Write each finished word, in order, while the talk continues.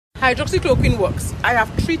Hydroxychloroquine works. I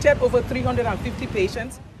have treated over 350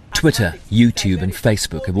 patients. Twitter, YouTube and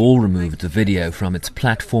Facebook have all removed the video from its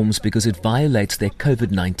platforms because it violates their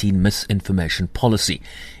COVID-19 misinformation policy.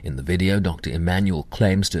 In the video, Dr. Emmanuel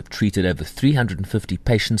claims to have treated over 350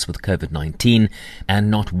 patients with COVID-19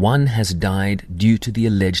 and not one has died due to the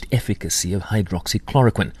alleged efficacy of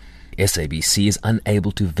hydroxychloroquine. SABC is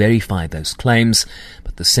unable to verify those claims,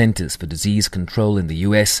 but the Centers for Disease Control in the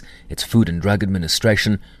US, its Food and Drug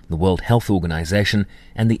Administration, the World Health Organization,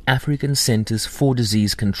 and the African Centers for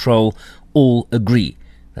Disease Control all agree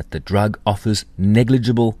that the drug offers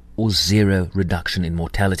negligible or zero reduction in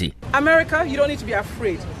mortality. America, you don't need to be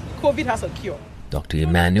afraid. COVID has a cure. Dr.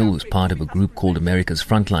 Emmanuel, who's part of a group called America's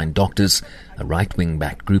Frontline Doctors, a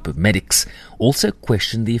right-wing-backed group of medics, also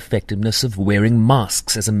questioned the effectiveness of wearing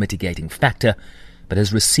masks as a mitigating factor, but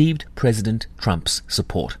has received President Trump's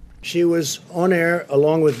support. She was on air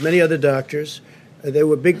along with many other doctors. They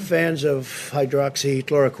were big fans of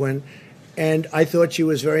hydroxychloroquine, and I thought she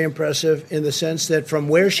was very impressive in the sense that from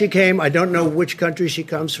where she came, I don't know which country she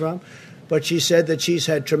comes from, but she said that she's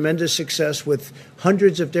had tremendous success with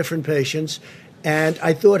hundreds of different patients. And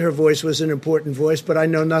I thought her voice was an important voice, but I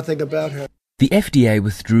know nothing about her. The FDA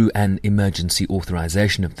withdrew an emergency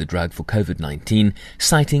authorization of the drug for COVID-19,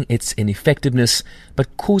 citing its ineffectiveness,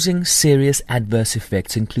 but causing serious adverse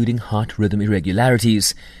effects, including heart rhythm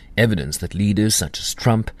irregularities, evidence that leaders such as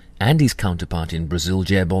Trump and his counterpart in Brazil,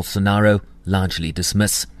 Jair Bolsonaro, largely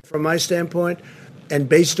dismiss. From my standpoint, and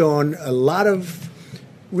based on a lot of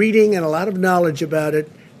reading and a lot of knowledge about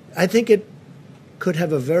it, I think it could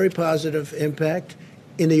have a very positive impact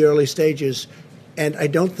in the early stages. And I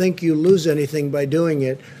don't think you lose anything by doing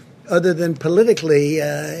it, other than politically,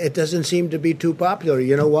 it doesn't seem to be too popular.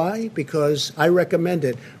 You know why? Because I recommend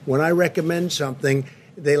it. When I recommend something,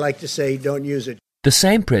 they like to say, don't use it. The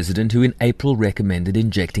same president who in April recommended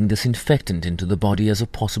injecting disinfectant into the body as a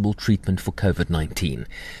possible treatment for COVID-19.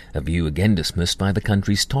 A view again dismissed by the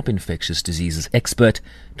country's top infectious diseases expert,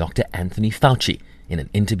 Dr. Anthony Fauci, in an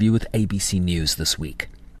interview with ABC News this week.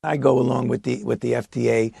 I go along with the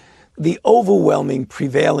FDA. The overwhelming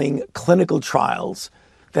prevailing clinical trials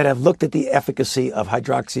that have looked at the efficacy of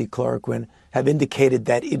hydroxychloroquine have indicated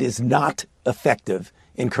that it is not effective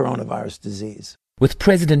in coronavirus disease. With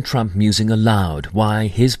President Trump musing aloud why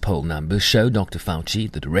his poll numbers show Dr. Fauci,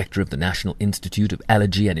 the director of the National Institute of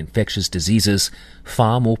Allergy and Infectious Diseases,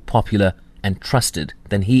 far more popular and trusted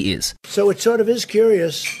than he is. So it sort of is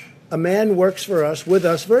curious. A man works for us, with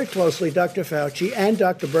us very closely, Dr. Fauci and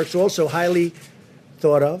Dr. Birx, also highly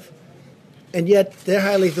thought of. And yet they're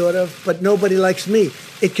highly thought of, but nobody likes me.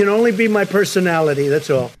 It can only be my personality, that's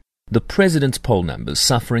all. The president's poll numbers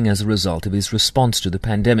suffering as a result of his response to the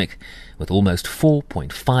pandemic, with almost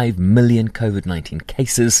 4.5 million COVID-19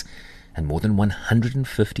 cases and more than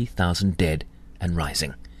 150,000 dead and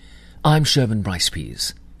rising. I'm Shervin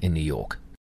Bryce-Pease in New York.